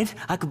I wanted,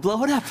 I could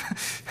blow it up.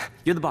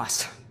 You're the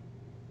boss.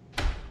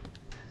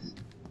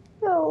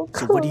 Oh,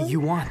 so what do you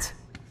want?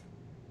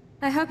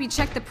 I hope you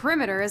check the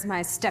perimeter, as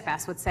my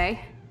step-ass would say.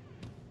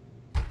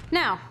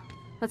 Now,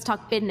 let's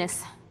talk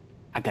business.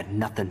 I got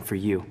nothing for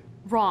you.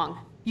 Wrong.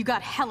 You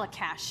got hella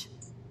cash.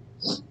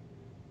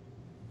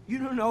 You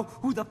don't know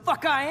who the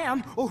fuck I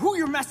am or who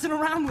you're messing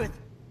around with.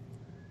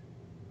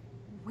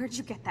 Where'd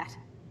you get that?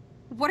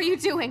 What are you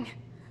doing?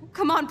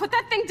 Come on, put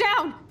that thing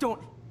down!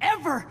 Don't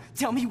ever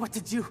tell me what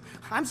to do.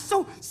 I'm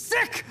so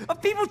sick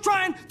of people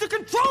trying to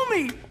control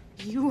me!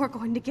 You are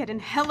going to get in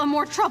hella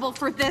more trouble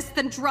for this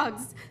than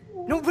drugs.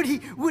 Nobody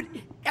would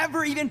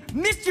ever even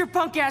miss your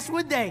punk ass,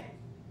 would they?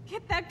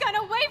 Get that gun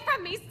away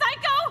from me,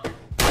 psycho!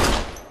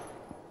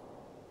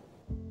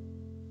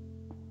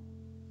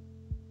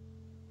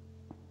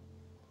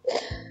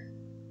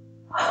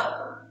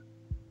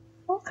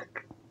 Fuck.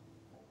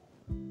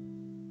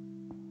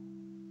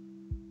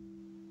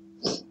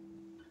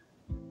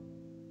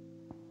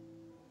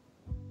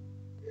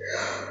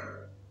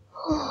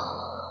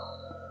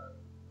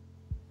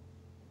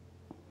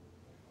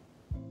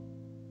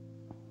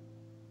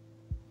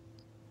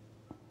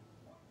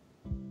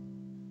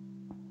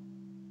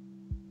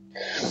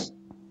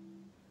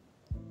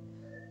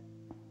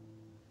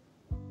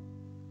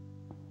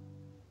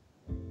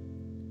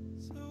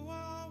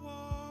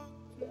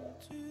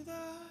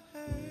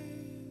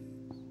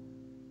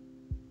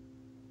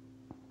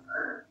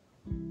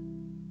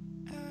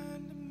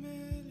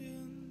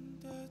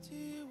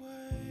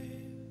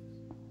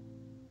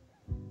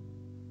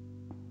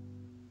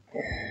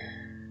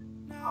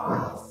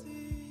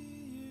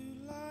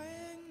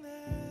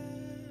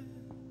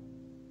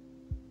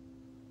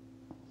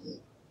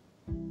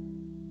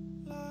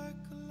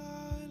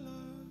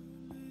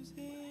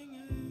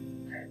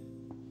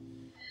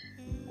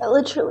 I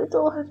literally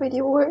don't have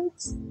any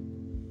words.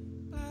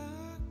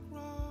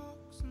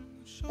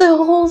 The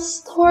whole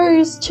story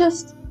is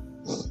just...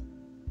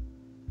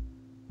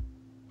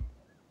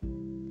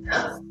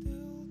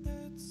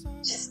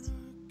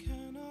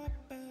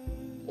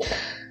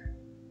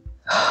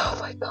 Oh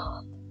my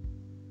god.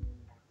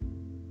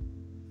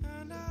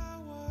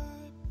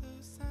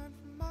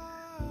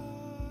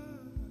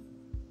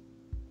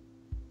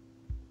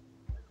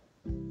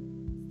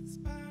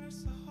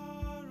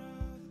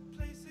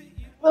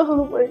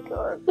 Oh my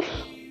god.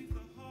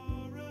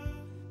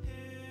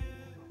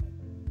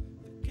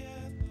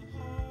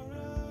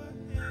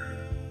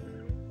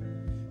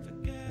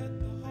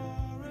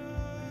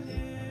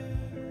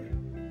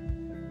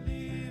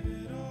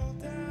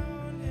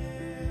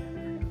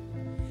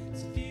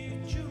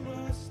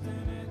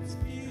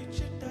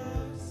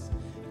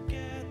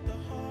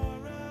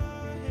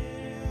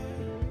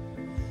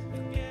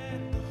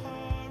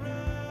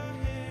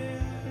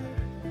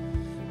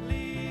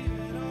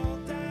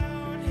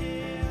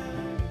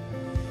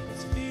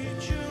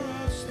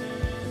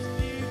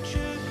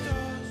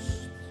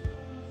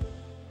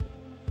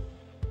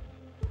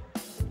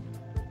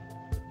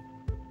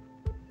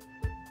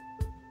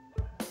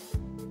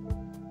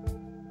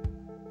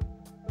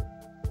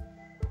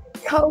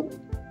 calm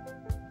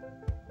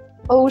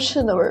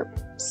ocean or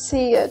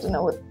sea. I don't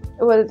know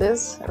what it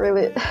is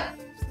really.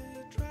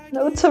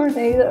 No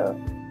tornado,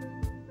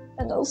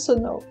 and also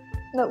no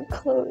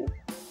Chloe.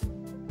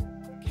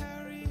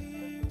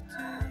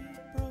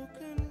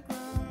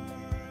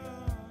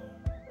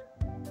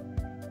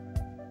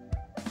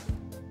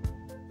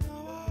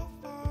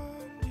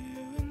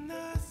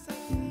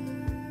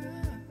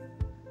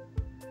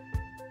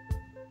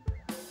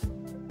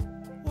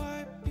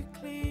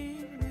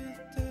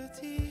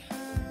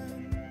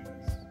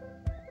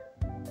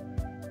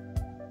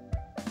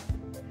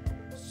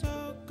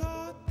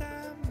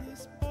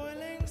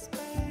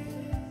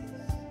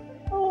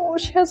 Oh,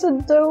 she has a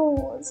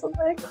dome as a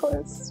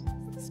necklace.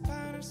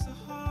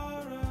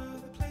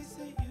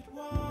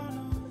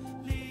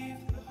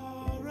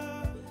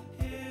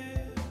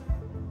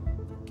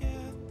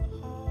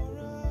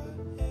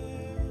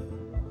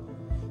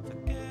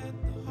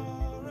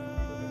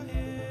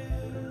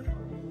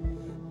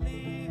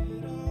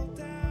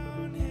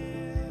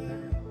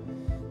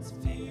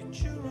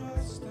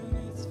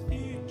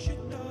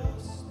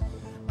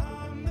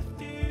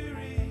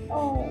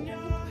 Oh.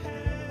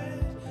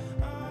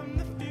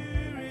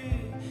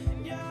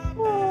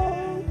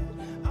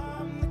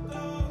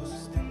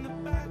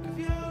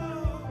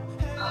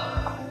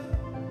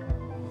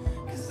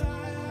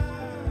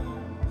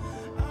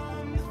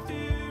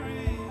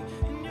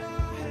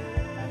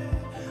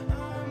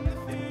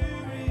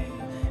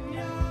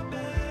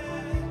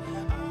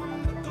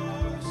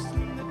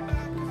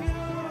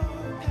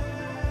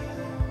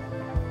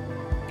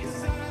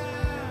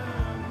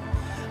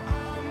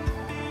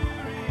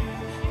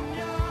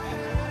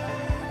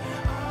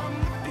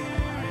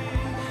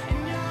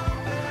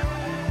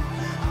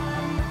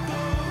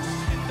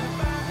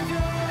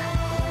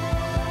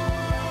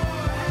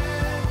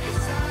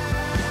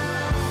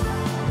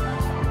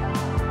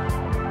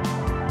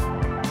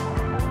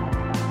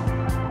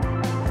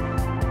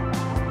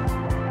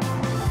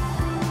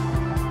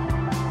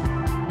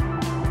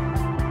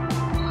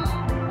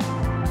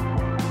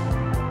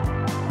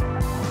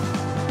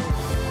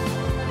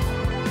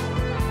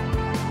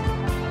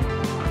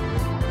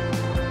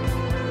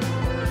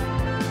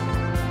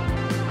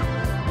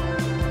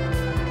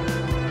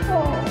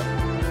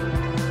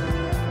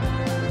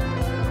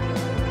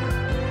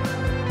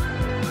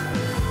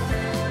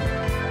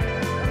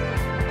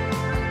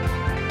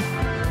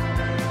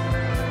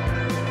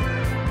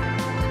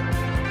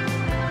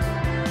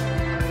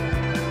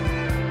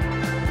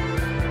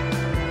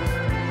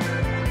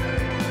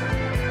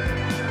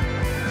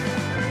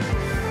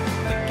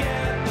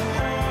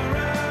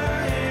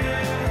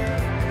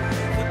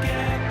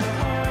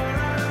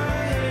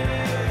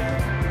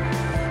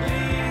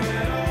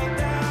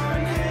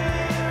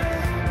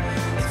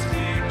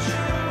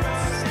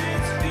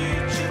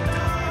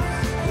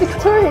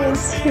 Victoria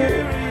is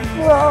here.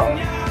 Wow.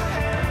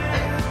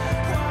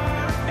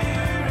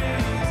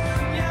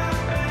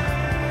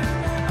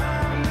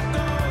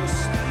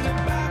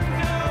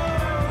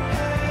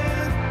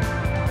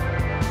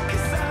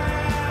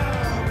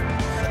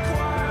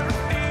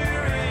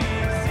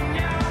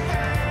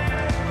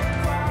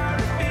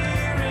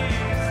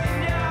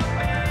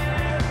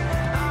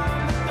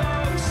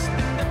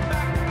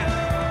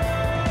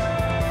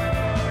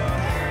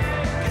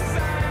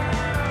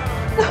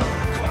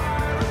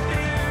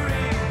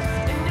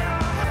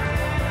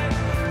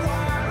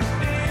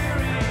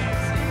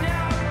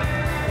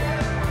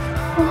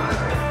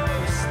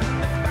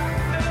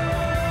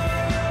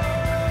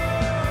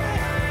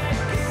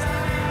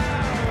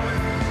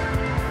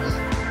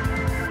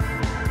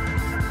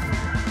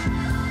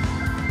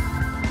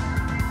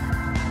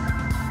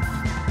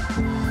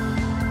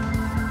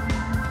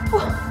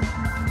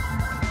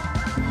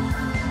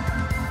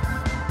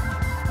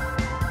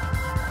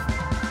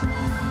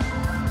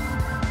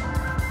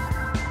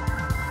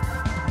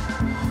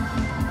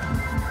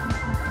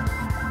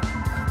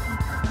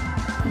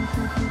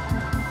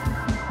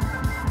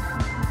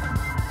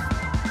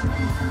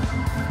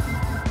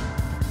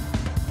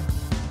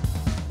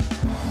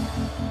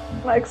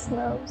 Max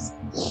knows.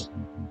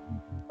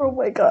 Oh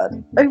my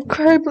god, I'm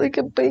crying like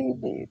a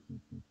baby.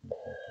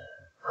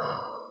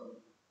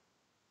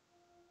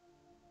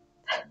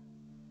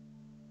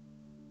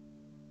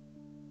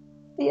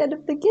 The end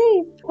of the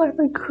game. Why am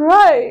I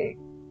crying?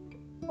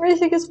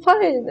 Everything is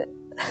fine.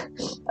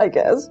 I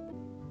guess.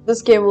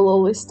 This game will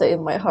always stay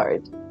in my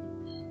heart.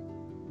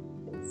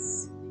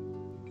 It's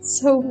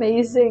so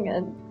amazing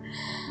and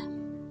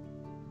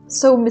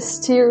so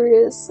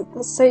mysterious at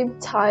the same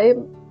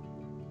time.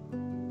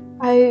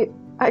 I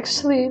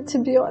actually, to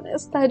be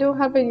honest, I don't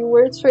have any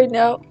words right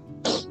now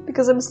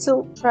because I'm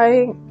still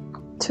trying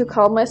to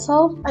calm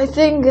myself. I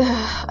think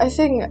I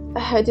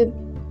did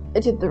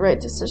the right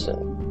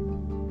decision.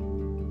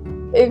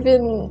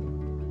 Even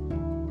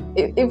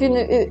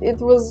it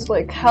was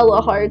like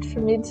hella hard for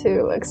me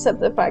to accept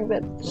the fact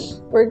that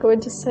we're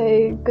going to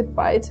say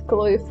goodbye to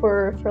Chloe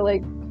for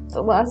like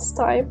the last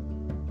time.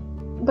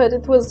 But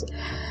it was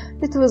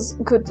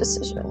a good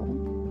decision.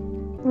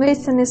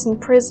 Nathan is in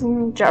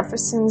prison,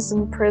 Jefferson's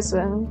in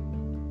prison.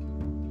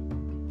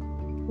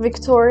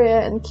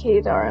 Victoria and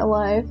Kate are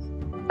alive.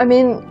 I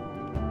mean,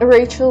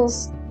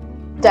 Rachel's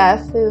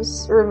death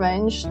is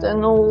revenged,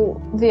 and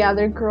all the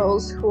other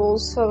girls who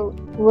also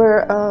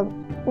were,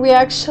 we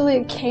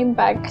actually came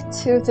back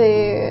to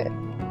the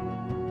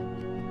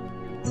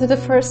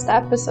first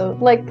episode.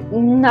 Like,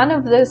 none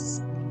of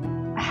this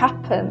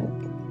happened.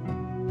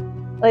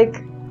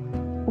 Like,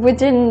 we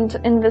didn't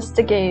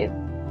investigate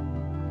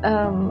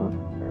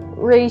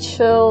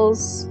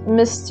Rachel's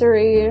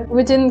mystery.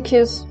 We didn't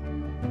kiss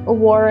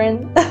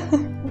Warren.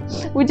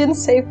 We didn't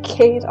save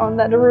Kate on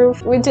that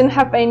roof. We didn't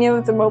have any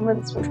of the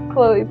moments with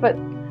Chloe, but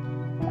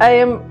I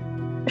am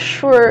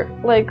sure,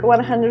 like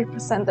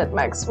 100%, that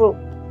Max will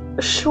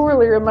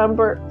surely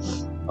remember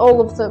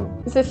all of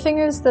them. The thing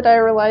is that I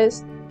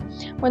realized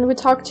when we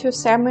talked to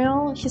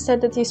Samuel, he said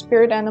that his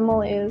spirit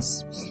animal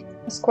is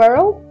a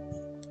squirrel.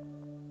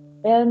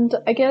 And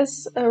I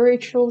guess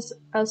Rachel's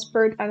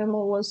spirit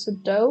animal was a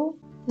doe.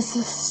 This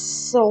is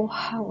so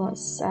hella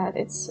sad.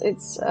 It's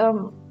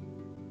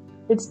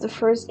the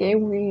first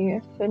game we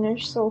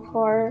finished so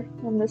far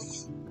on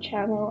this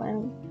channel,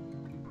 and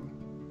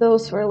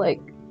those were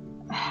like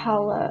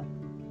hella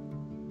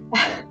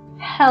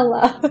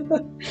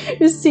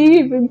You see,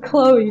 even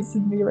Chloe's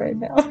in me right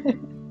now.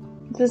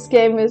 This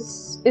game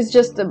is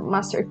just a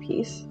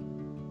masterpiece.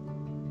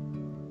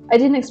 I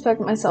didn't expect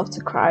myself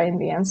to cry in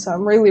the end, so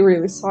I'm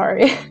really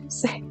sorry.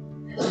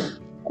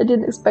 I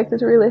didn't expect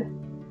it, really.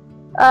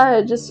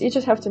 You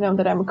just have to know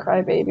that I'm a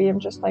crybaby. I'm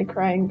just like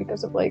crying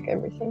because of like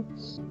everything.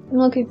 I'm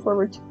looking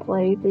forward to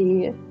play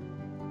the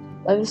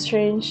Life is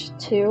Strange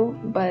 2,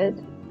 but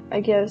I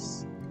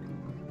guess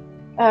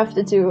I have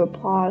to do a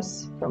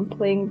pause from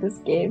playing this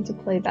game to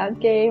play that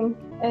game.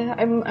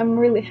 I'm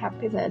really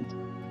happy that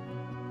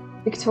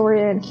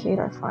Victoria and Kate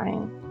are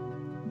fine.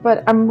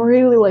 But I'm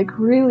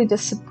really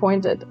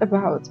disappointed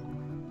about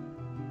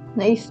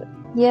Nathan.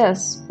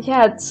 Yes, he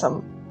had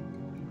some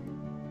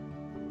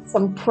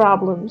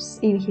problems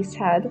in his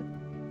head.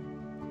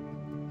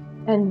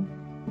 And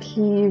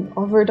he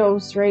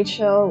overdosed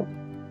Rachel.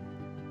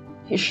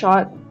 He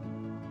shot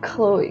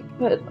Chloe.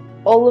 But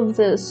all of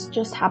this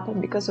just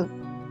happened because of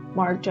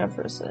Mark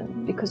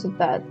Jefferson. Because of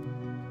that,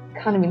 I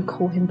can't even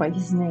call him by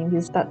his name.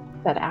 He's that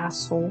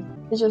asshole.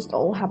 It just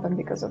all happened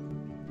because of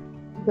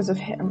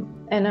him.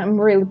 And I'm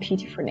really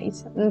pity for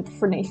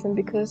Nathan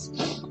because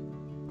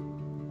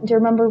do you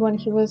remember when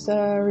he was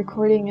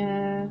recording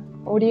a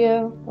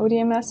audio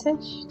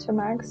message to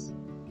Max?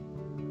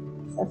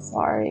 He said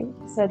sorry.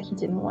 He said he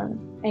didn't want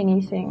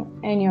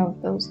any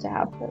of those to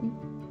happen.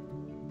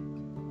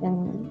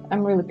 And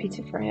I'm really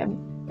pity for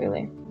him,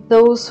 really.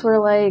 Those were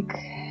like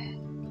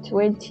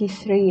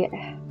 23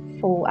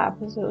 full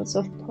episodes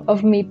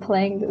of me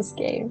playing this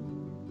game.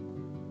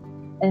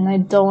 And I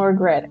don't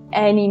regret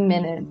any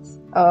minute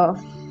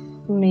of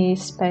me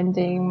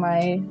spending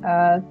my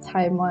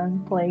time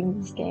on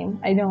playing this game.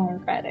 I don't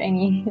regret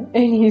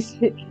anything.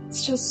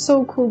 It's just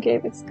so cool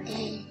game. It's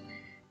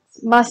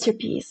a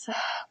masterpiece.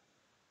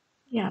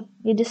 Yeah,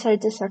 he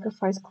decided to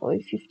sacrifice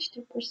Chloe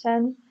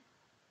 52%.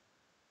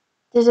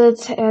 Did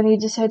it, and he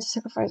decided to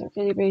sacrifice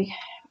Arcadia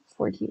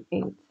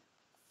 48.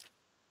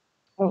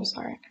 Oh,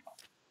 sorry.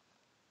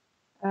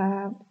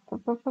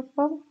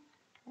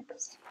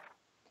 Next.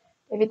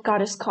 David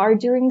got his car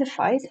during the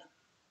fight.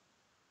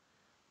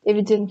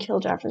 David didn't kill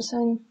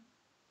Jefferson.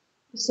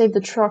 He saved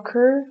the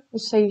trucker. He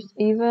saved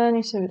Evan.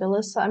 He saved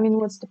Alyssa. I mean,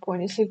 what's the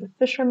point? He saved the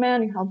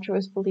fisherman. He helped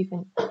Joyce believe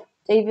in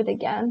David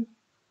again.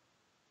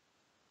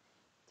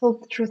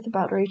 Told the truth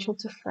about Rachel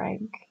to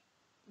Frank.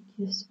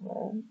 You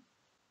swear.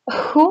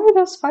 Who are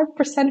those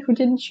 5% who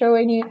didn't show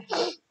any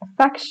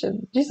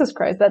affection? Jesus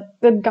Christ,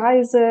 that guy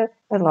is I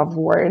love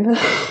Warren.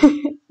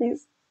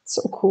 He's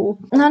so cool.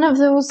 None of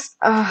those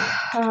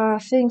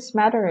things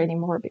matter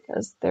anymore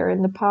because they're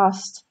in the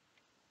past.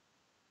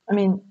 I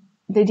mean,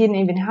 they didn't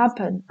even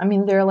happen. I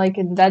mean, they're like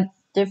in that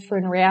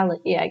different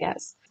reality, I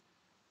guess.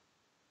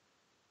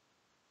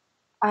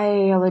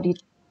 I already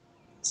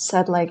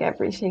said like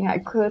everything I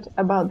could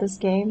about this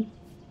game.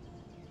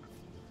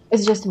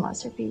 It's just a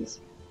masterpiece.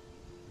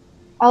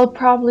 I'll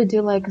probably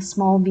do like a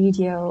small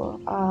video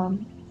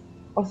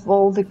of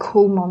all the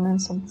cool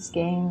moments of this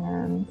game,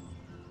 and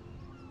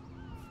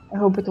I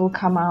hope it will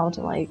come out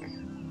like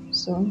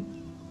soon.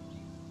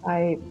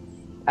 I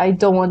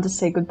don't want to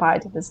say goodbye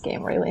to this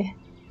game, really,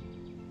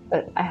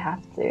 but I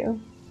have to.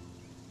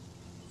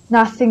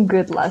 Nothing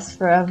good lasts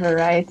forever,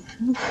 right?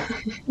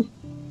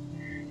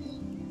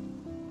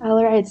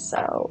 Alright,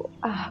 so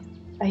I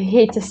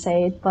hate to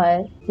say it,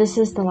 but this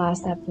is the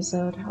last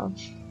episode of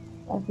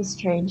Life is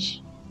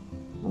Strange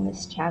on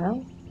this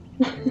channel.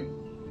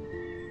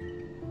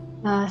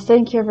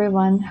 Thank you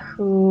everyone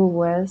who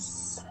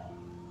was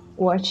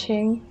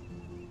watching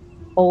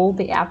all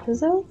the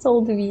episodes,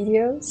 all the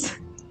videos.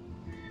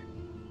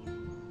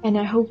 And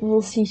I hope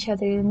we'll see each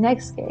other in the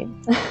next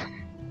game,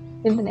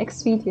 in the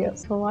next video.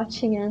 So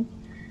watching, and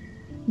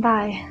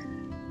bye.